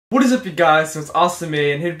What is up, you guys? So it's Awesome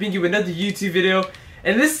Man here to bring you another YouTube video,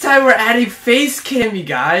 and this time we're adding FaceCam, you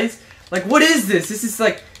guys. Like, what is this?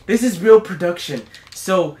 This is real production.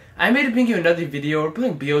 So I made to bring you another video. We're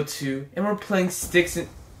playing BO2 and we're playing Sticks and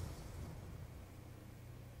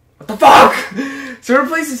what the fuck? So we're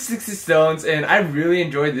playing some Sticks and Stones, and I really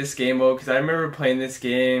enjoyed this game mode because I remember playing this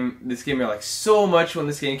game like so much when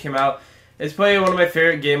this game came out. It's probably one of my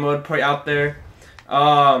favorite game mode probably out there.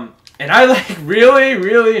 And I like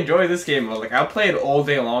really enjoy this game mode. Like, I'll play it all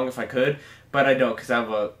day long if I could, but I don't because I have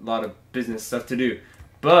a lot of business stuff to do.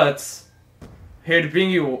 But here to bring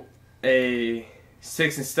you a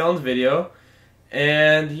Sticks and Stones video,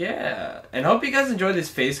 and yeah, and hope you guys enjoy this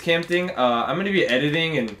face cam thing. I'm gonna be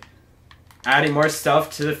editing and adding more stuff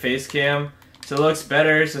to the face cam so it looks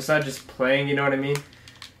better, so it's not just playing, you know what I mean?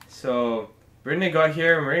 So we're gonna go out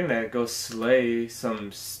here and we're gonna go slay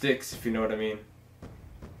some sticks, if you know what I mean.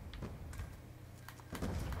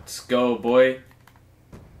 Let's go, boy.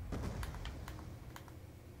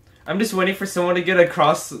 I'm just waiting for someone to get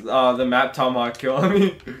across the map tomahawk kill on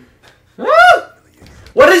me. Ah!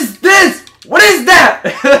 What is this? What is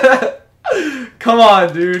that? Come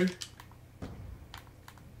on, dude.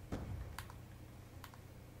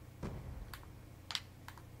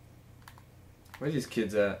 Where these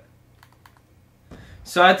kids at?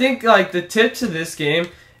 So I think like the tip to this game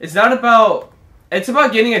is not about, it's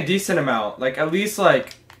about getting a decent amount, like at least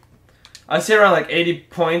like I'd say around like 80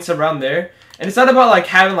 points around there. And it's not about like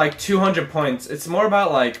having like 200 points. It's more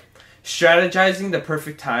about like strategizing the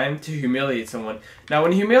perfect time to humiliate someone. Now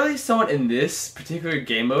when you humiliate someone in this particular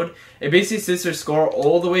game mode, it basically sets their score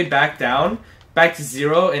all the way back down, back to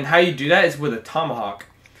 0, and how you do that is with a tomahawk.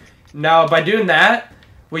 Now by doing that,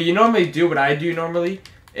 what you normally do, what I do normally,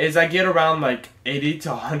 is I get around like 80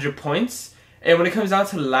 to 100 points. And when it comes down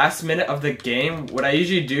to the last minute of the game, what I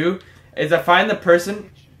usually do is I find the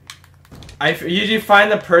person. Okay,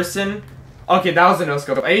 that was a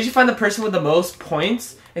no-scope. I usually find the person with the most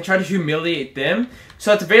points and try to humiliate them.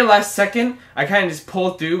 So at the very last second, I kind of just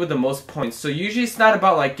pull through with the most points. So usually it's not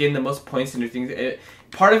about like getting the most points and things.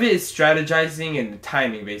 Part of it is strategizing and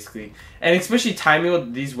timing, basically. And especially timing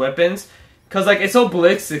with these weapons. Because like it's so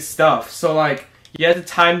ballistic stuff. So like you have to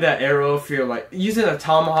time that arrow if you're like using a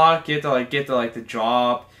tomahawk, you have to like get the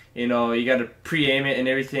drop. You know, you gotta pre-aim it and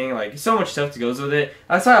everything. Like, so much stuff that goes with it.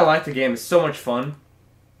 That's why I like the game. It's so much fun.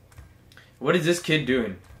 What is this kid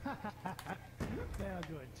doing? They're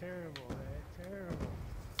doing terrible, man. Terrible.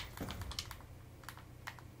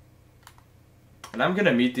 And I'm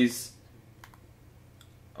gonna meet these.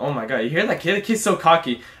 Oh my god, you hear that kid? The kid's so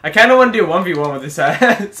cocky. I kinda wanna do a 1v1 with this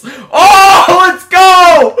ass. Oh, let's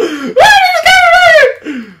go!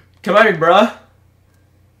 Come at me, bruh.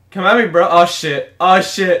 Come at me, bro. Oh shit. Oh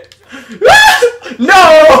shit.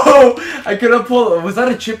 No! I could have pulled. Was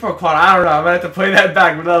that a chip or a quad? I don't know. I'm gonna have to play that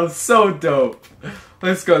back, but that was so dope.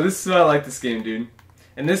 Let's go. This is why I like this game, dude.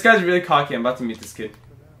 And this guy's really cocky. I'm about to meet this kid.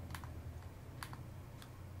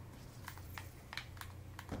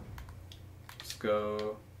 Let's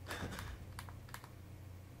go.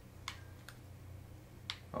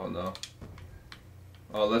 Oh no.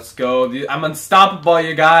 Oh, let's go. I'm unstoppable,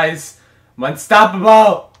 you guys. I'm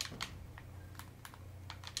unstoppable.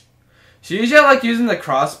 So usually I like using the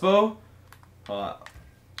crossbow.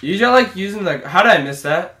 Usually I like using the. How did I miss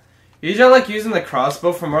that? Usually I like using the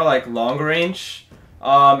crossbow for more like long range,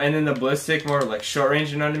 and then the ballistic more like short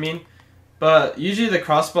range. You know what I mean? But usually the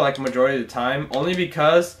crossbow like majority of the time, only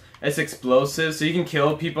because it's explosive, so you can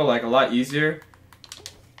kill people like a lot easier.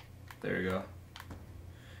 There you go.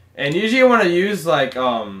 And usually you want to use like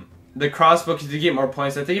the crossbow because you get more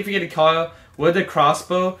points. I think if you get a kill with the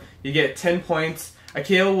crossbow, you get 10 points. A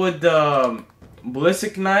kill with the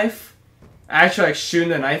ballistic knife, actually like shooting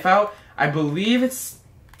the knife out, I believe it's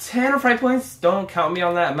 10 or 5 points. Don't count me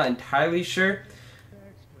on that. I'm not entirely sure.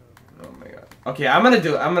 Oh my god. Okay, I'm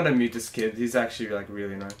gonna mute this kid. He's actually like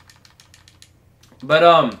really annoying.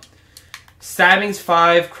 But stabbing's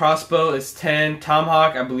 5, crossbow is 10,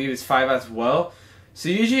 tomahawk I believe is 5 as well. So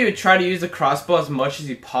usually you try to use the crossbow as much as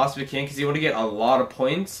you possibly can because you want to get a lot of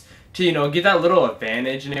points. To, you know, get that little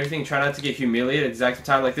advantage and everything. Try not to get humiliated at the exact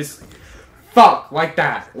time like this. Fuck! Like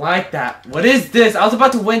that. Like that. What is this? I was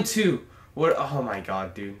about to win too. What? Oh my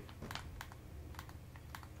god, dude.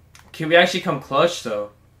 Can we actually come clutch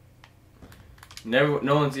though? No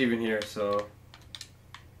one's even here, so.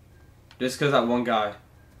 Just because that one guy.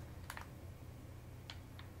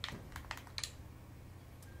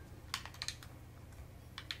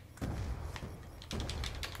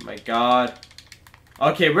 Oh my god.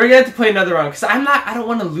 Okay, we're gonna have to play another round because I don't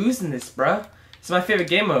want to lose in this, bruh. It's my favorite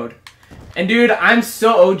game mode. And dude, I'm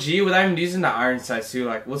so OG without even using the iron sights too.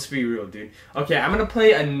 Like, let's be real, dude. Okay, I'm gonna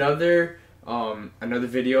play another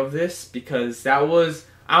video of this because that was,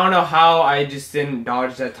 I don't know how I just didn't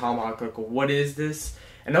dodge that tomahawk. Like, what is this?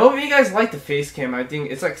 And I hope you guys like the face cam. I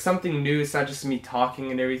think it's like something new. It's not just me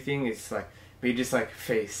talking and everything. It's like me just like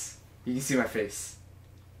face. You can see my face.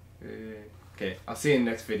 Okay, I'll see you in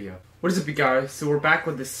the next video. What is up, you guys? So we're back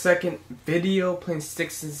with the second video playing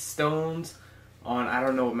Sticks and Stones on I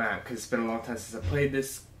don't know what map because it's been a long time since I played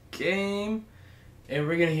this game. And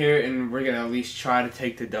we're gonna hear it and we're gonna at least try to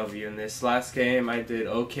take the W in this. Last game I did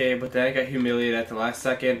okay, but then I got humiliated at the last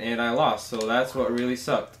second and I lost. So that's what really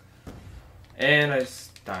sucked. And I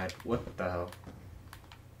just died. What the hell?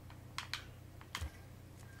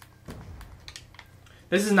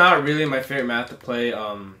 This is not really my favorite map to play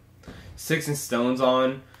Sticks and Stones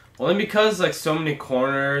on. Only because like so many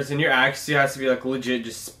corners and your accuracy has to be like legit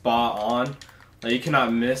just spot on. Like you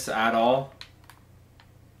cannot miss at all.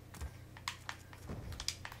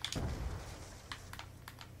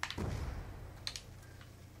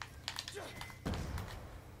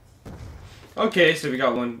 Okay, so we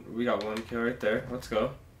got one kill right there. Let's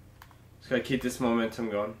go. Just gotta keep this momentum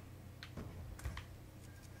going.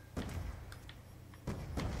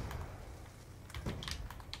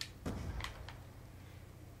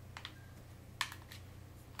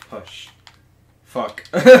 Hush. Fuck.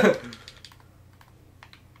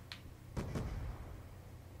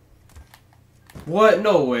 What?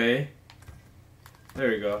 No way. There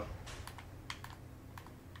we go.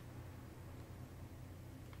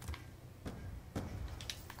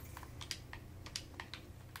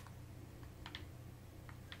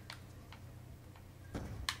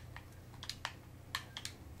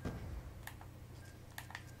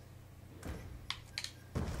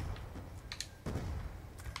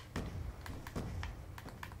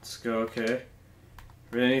 Let's go, okay.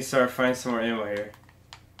 Really need to start finding some more ammo here.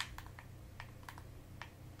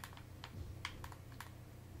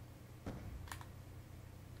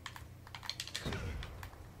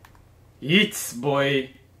 Yeets,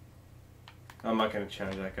 boy. I'm not gonna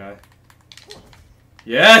challenge that guy.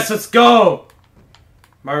 Yes, let's go!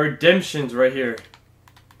 My redemption's right here.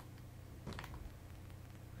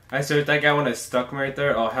 I said that guy when I stuck me right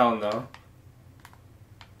there. Oh, hell no.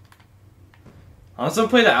 I also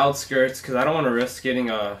play the outskirts because I don't want to risk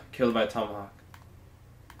getting killed by a tomahawk.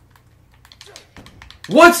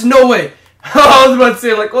 What? No way! I was about to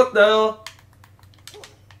say, like, what the hell?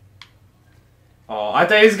 Oh, I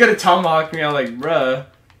thought he was gonna tomahawk me. I was like, bruh,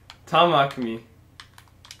 tomahawk me.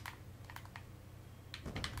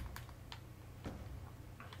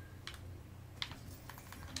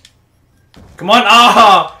 Come on!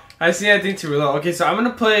 Ah! I see anything too low. Okay, so I'm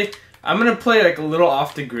gonna play like a little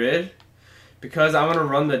off the grid. Because I'm gonna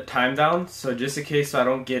run the time down, so just in case I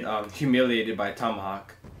don't get humiliated by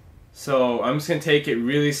tomahawk. So I'm just gonna take it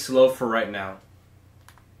really slow for right now.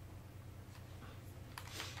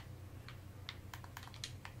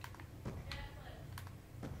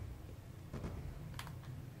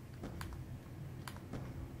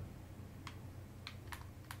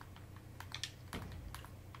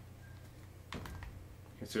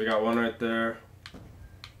 Okay, so we got one right there.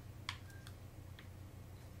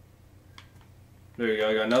 There we go,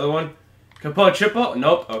 I got another one. Can I pull a chip out?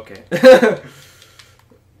 Nope, okay.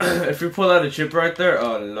 If we pull out a chip right there,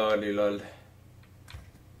 oh lordy lord.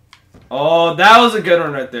 Oh, that was a good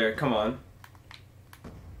one right there, come on.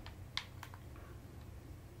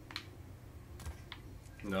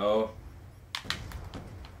 No.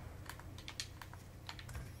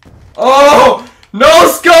 Oh! No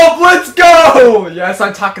scope, let's go! Yes,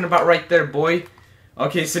 I'm talking about right there, boy.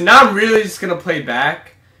 Okay, so now I'm really just gonna play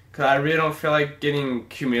back. Because I really don't feel like getting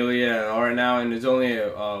humiliated at all right now. And there's only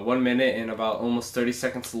 1 minute and about almost 30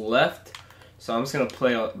 seconds left. So I'm just going to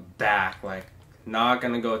play back. Like, not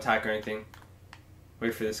going to go attack or anything.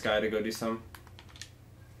 Wait for this guy to go do something.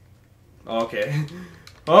 Okay.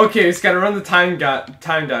 Okay, we just got to run the time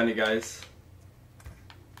down, you guys.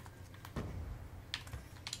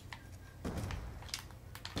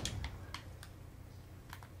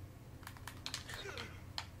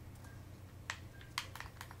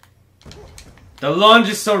 The lunge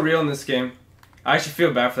is so real in this game. I actually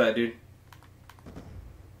feel bad for that dude.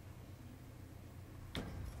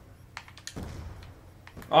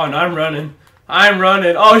 Oh no, I'm running. I'm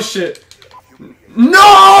running. Oh shit.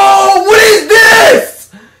 No! What is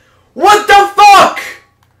this? What the fuck?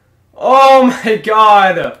 Oh my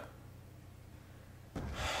god.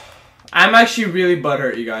 I'm actually really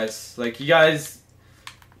butthurt, you guys. Like, you guys...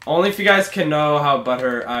 Only if you guys can know how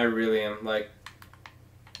butthurt I really am. Like...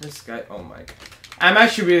 This guy, oh my god. I'm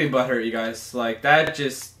actually really butthurt, you guys. Like, that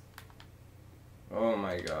just... Oh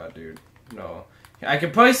my god, dude. No. I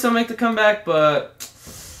could probably still make the comeback, but...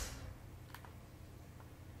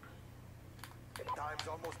 Time's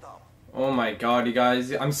almost up. Oh my god, you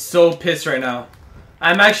guys. I'm so pissed right now.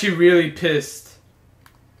 I'm actually really pissed.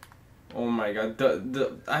 Oh my god.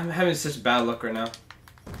 I'm having such bad luck right now.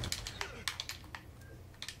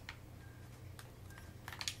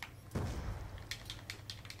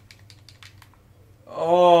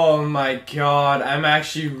 Oh my god. I'm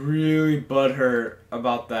actually really butthurt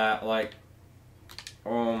about that. Like,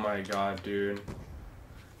 oh my god, dude.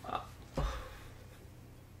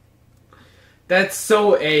 That's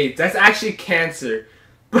so AIDS. That's actually cancer.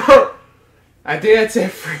 Bro, I think that's it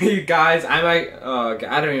for you guys. I might,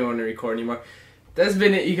 I don't even want to record anymore. That's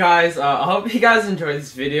been it, you guys. I hope you guys enjoyed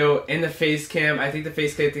this video in the face cam. I think the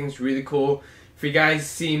face cam thing is really cool. For you guys to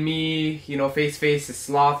see me, you know, face the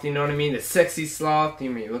sloth, you know what I mean? The sexy sloth. You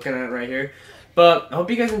mean you're looking at it right here. But I hope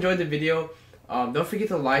you guys enjoyed the video. Don't forget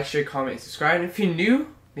to like, share, comment, and subscribe. And if you're new,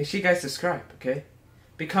 make sure you guys subscribe, okay?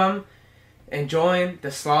 Become and join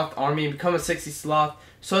the sloth army and become a sexy sloth.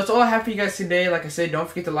 So that's all I have for you guys today. Like I said, don't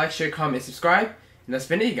forget to like, share, comment, and subscribe. And that's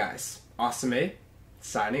been it, you guys. Awesome, eh?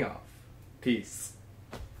 Signing off. Peace.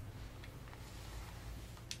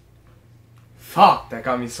 Fuck, that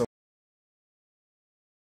got me so